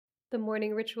The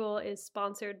morning ritual is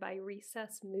sponsored by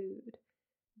Recess Mood.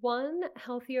 One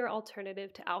healthier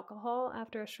alternative to alcohol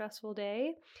after a stressful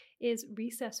day is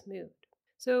Recess Mood.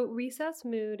 So, Recess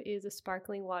Mood is a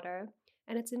sparkling water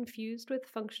and it's infused with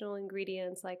functional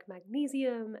ingredients like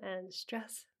magnesium and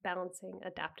stress balancing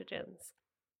adaptogens.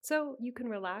 So, you can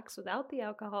relax without the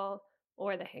alcohol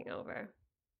or the hangover.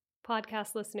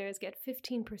 Podcast listeners get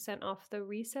 15% off the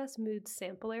Recess Mood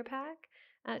Sampler Pack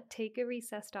at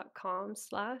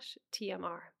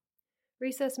takearecess.com/TMR.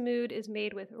 Recess Mood is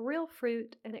made with real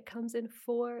fruit and it comes in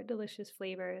 4 delicious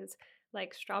flavors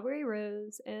like strawberry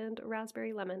rose and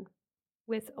raspberry lemon.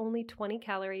 With only 20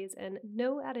 calories and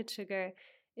no added sugar,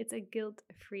 it's a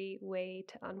guilt-free way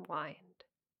to unwind.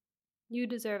 You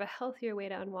deserve a healthier way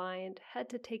to unwind. Head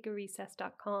to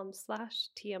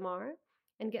takearecess.com/TMR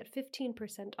and get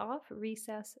 15% off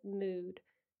Recess Mood,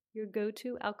 your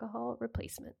go-to alcohol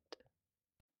replacement.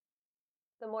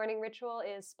 The morning ritual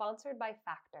is sponsored by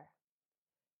Factor.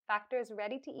 Factor's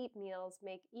ready-to-eat meals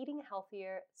make eating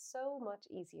healthier so much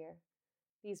easier.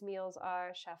 These meals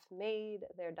are chef-made,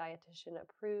 they're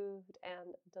dietitian-approved,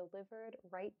 and delivered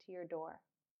right to your door.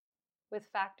 With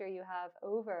Factor, you have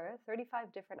over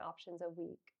 35 different options a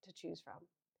week to choose from.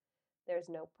 There's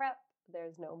no prep,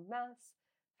 there's no mess.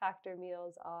 Factor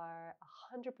meals are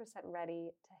 100%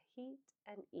 ready to heat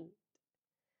and eat.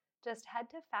 Just head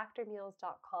to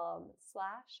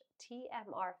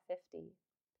factormeals.com/TMR50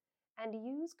 and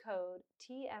use code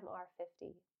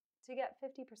TMR50 to get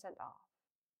 50% off.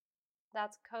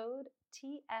 That's code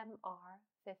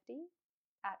TMR50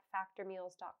 at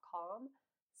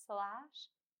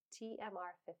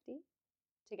factormeals.com/TMR50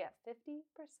 to get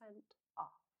 50%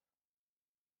 off.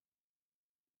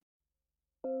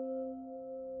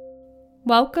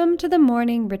 Welcome to the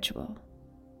morning ritual.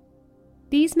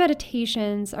 These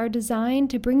meditations are designed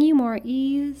to bring you more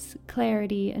ease,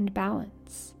 clarity, and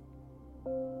balance.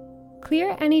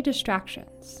 Clear any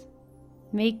distractions,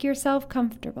 make yourself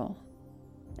comfortable,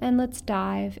 and let's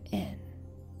dive in.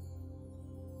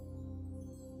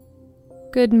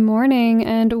 Good morning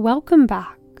and welcome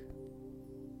back.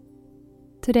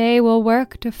 Today we'll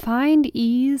work to find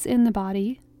ease in the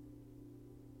body,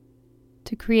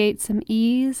 to create some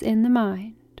ease in the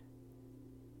mind.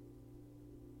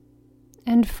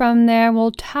 And from there,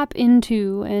 we'll tap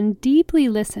into and deeply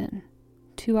listen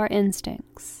to our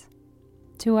instincts,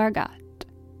 to our gut,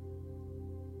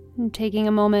 and taking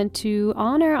a moment to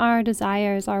honor our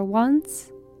desires, our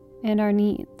wants, and our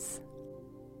needs.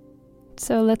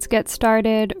 So let's get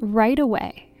started right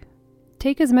away.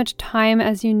 Take as much time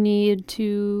as you need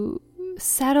to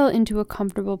settle into a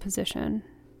comfortable position.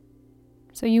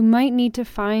 So you might need to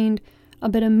find a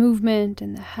bit of movement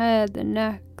in the head, the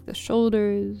neck, the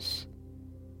shoulders.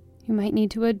 You might need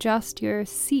to adjust your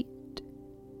seat.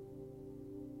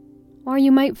 Or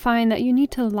you might find that you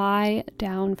need to lie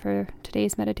down for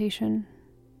today's meditation.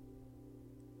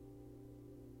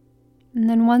 And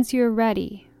then once you're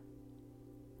ready,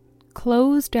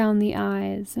 close down the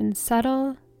eyes and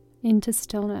settle into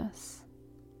stillness.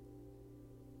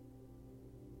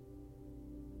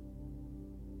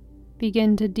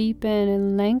 Begin to deepen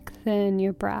and lengthen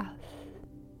your breath.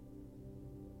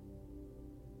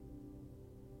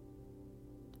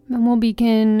 And we'll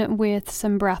begin with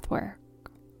some breath work.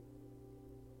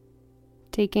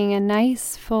 Taking a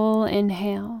nice full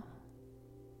inhale.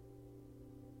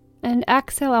 And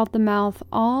exhale out the mouth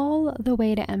all the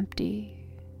way to empty.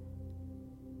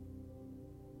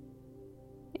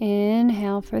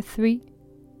 Inhale for 3,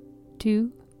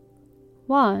 2,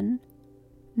 1.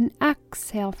 And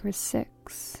exhale for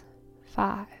 6,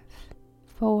 5,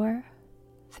 4,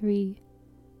 3,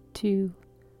 2,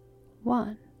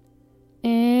 1.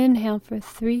 Inhale for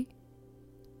 3,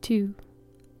 2,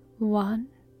 1.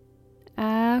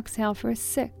 Exhale for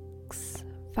 6,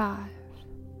 5,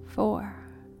 4,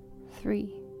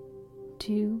 3,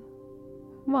 2,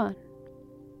 1.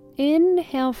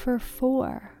 Inhale for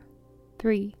 4,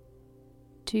 3,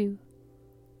 2,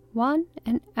 1.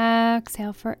 And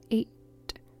exhale for 8,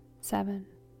 7,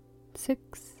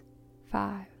 6,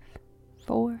 5,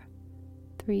 4,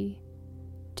 3,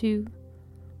 2,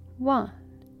 1.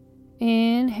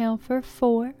 Inhale for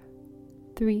 4,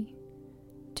 3,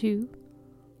 2,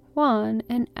 1,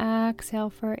 and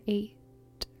exhale for 8.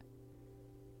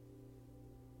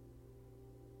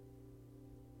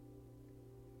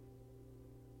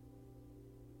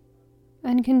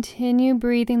 And continue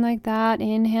breathing like that,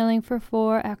 inhaling for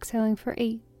 4, exhaling for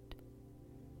 8.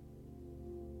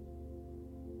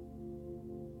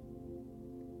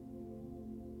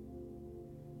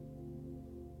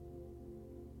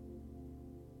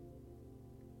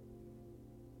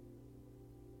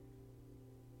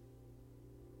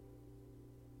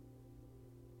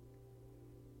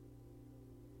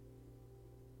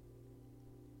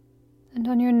 And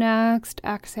on your next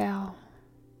exhale,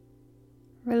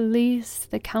 release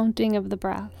the counting of the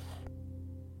breath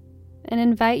and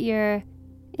invite your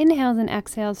inhales and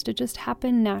exhales to just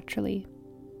happen naturally.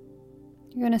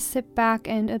 You're going to sit back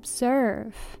and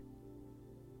observe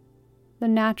the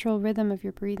natural rhythm of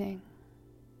your breathing.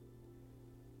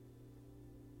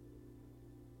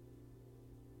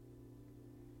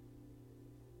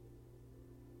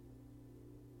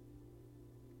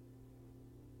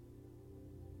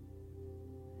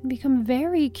 Become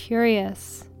very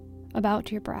curious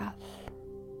about your breath.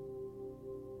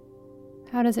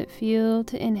 How does it feel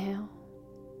to inhale?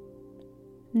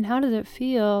 And how does it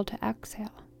feel to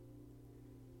exhale?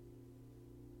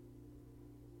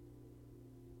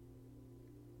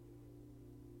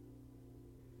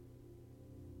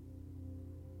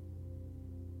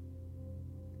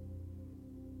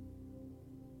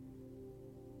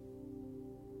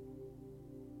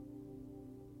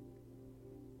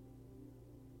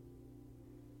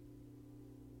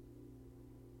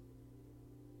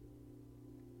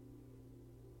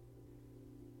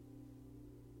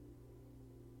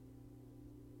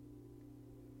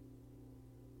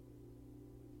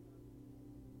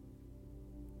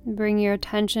 Bring your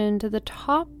attention to the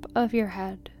top of your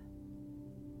head,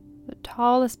 the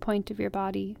tallest point of your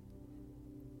body,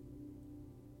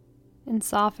 and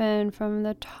soften from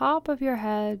the top of your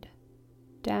head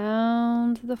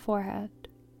down to the forehead.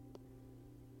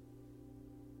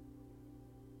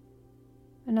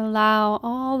 And allow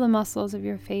all the muscles of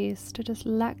your face to just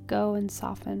let go and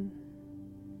soften.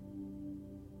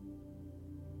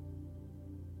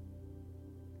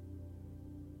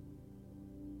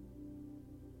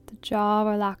 The jaw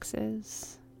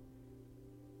relaxes.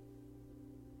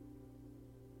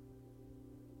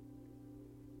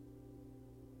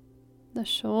 The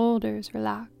shoulders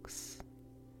relax.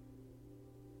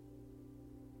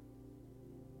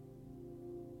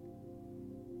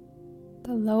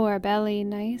 The lower belly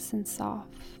nice and soft.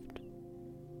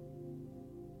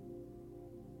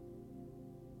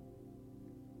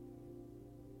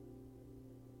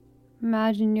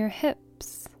 Imagine your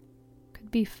hips could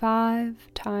be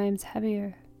 5 times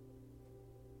heavier.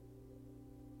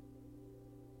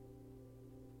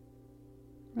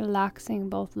 Relaxing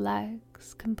both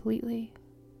legs completely.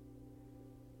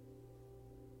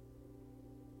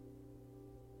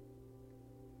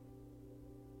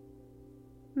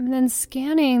 And then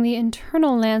scanning the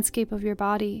internal landscape of your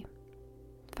body,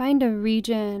 find a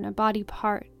region, a body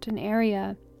part, an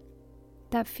area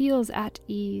that feels at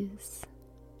ease,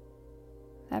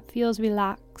 that feels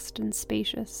relaxed and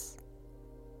spacious,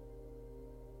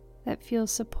 that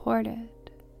feels supported.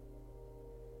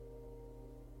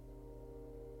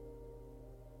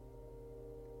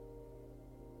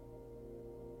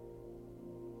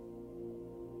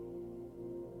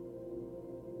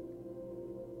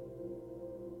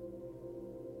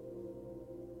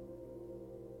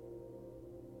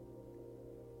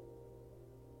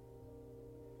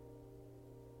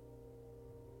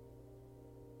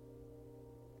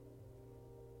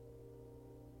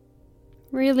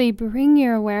 Really bring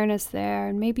your awareness there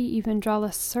and maybe even draw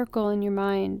a circle in your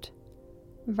mind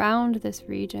around this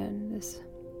region, this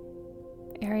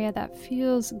area that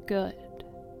feels good.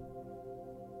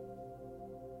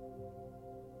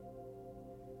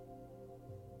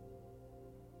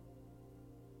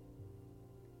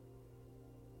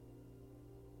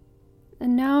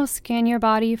 And now scan your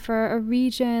body for a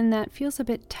region that feels a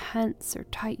bit tense or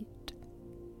tight,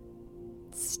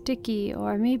 sticky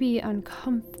or maybe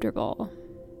uncomfortable.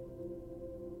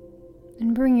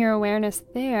 And bring your awareness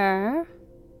there.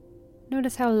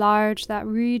 Notice how large that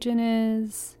region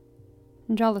is,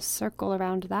 and draw a circle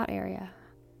around that area.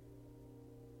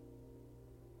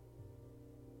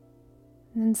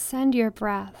 And then send your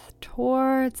breath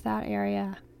towards that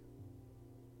area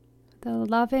with a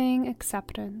loving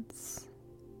acceptance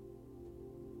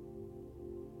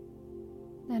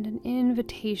and an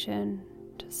invitation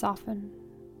to soften.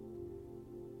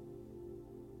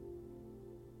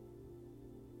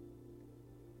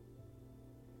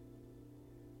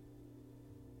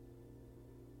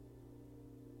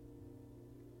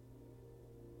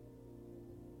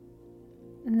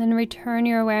 And then return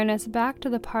your awareness back to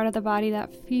the part of the body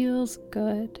that feels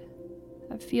good,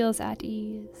 that feels at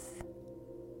ease.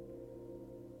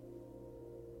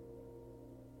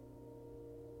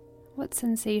 What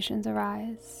sensations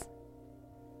arise?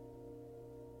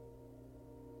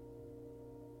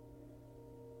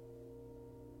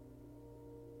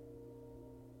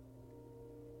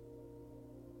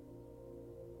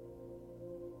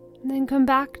 And then come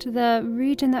back to the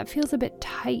region that feels a bit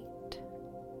tight.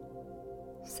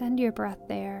 Send your breath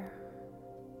there.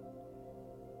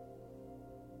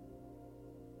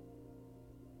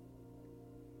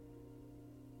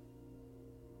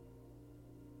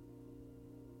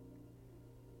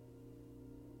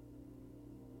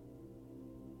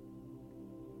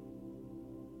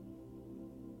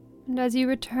 And as you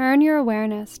return your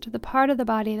awareness to the part of the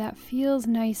body that feels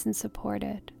nice and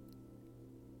supported,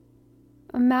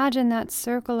 imagine that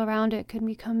circle around it can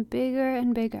become bigger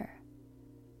and bigger.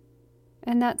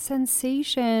 And that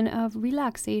sensation of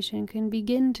relaxation can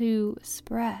begin to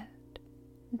spread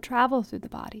and travel through the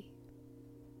body,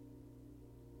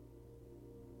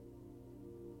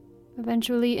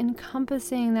 eventually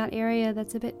encompassing that area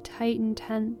that's a bit tight and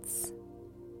tense,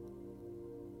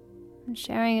 and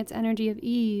sharing its energy of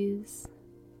ease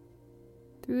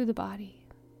through the body.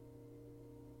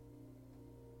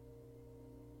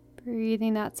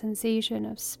 Breathing that sensation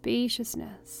of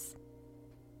spaciousness,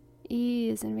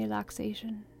 ease, and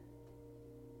relaxation.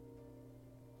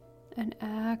 And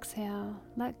exhale,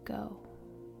 let go.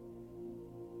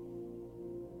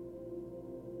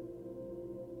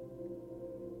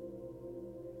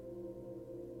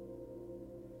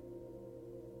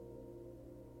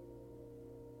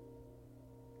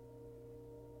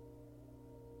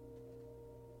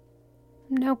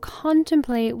 Now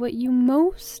contemplate what you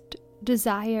most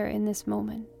desire in this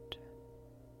moment.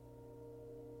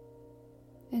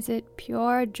 Is it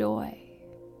pure joy,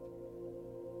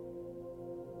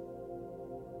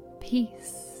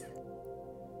 peace,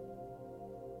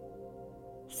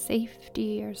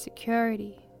 safety or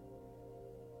security,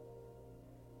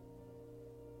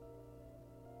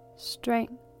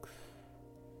 strength?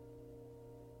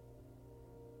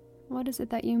 What is it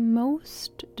that you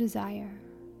most desire?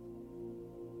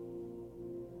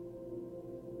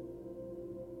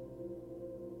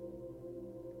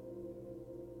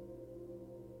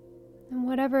 And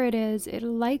whatever it is, it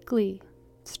likely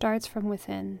starts from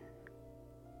within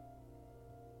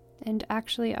and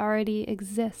actually already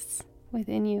exists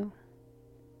within you.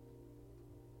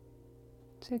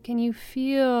 So can you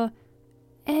feel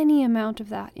any amount of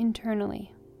that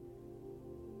internally?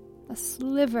 A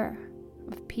sliver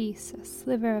of peace, a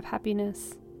sliver of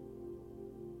happiness,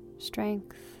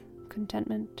 strength,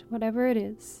 contentment, whatever it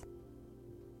is.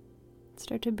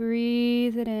 Start to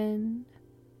breathe it in.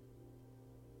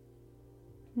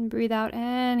 And breathe out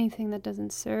anything that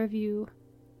doesn't serve you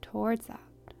towards that.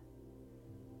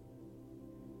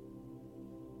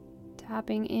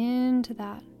 Tapping into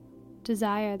that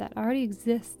desire that already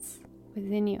exists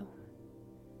within you.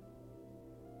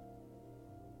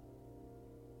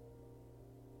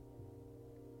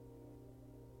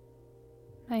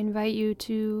 I invite you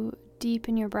to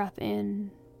deepen your breath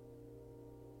in,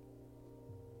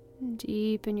 and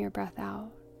deepen your breath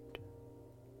out.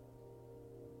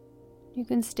 You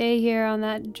can stay here on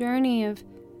that journey of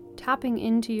tapping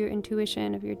into your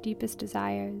intuition of your deepest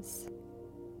desires.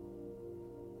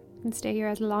 You can stay here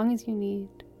as long as you need.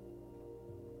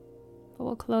 But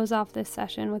we'll close off this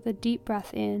session with a deep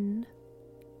breath in,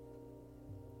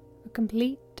 a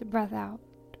complete breath out.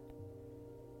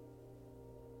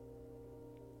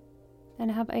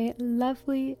 And have a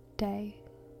lovely day.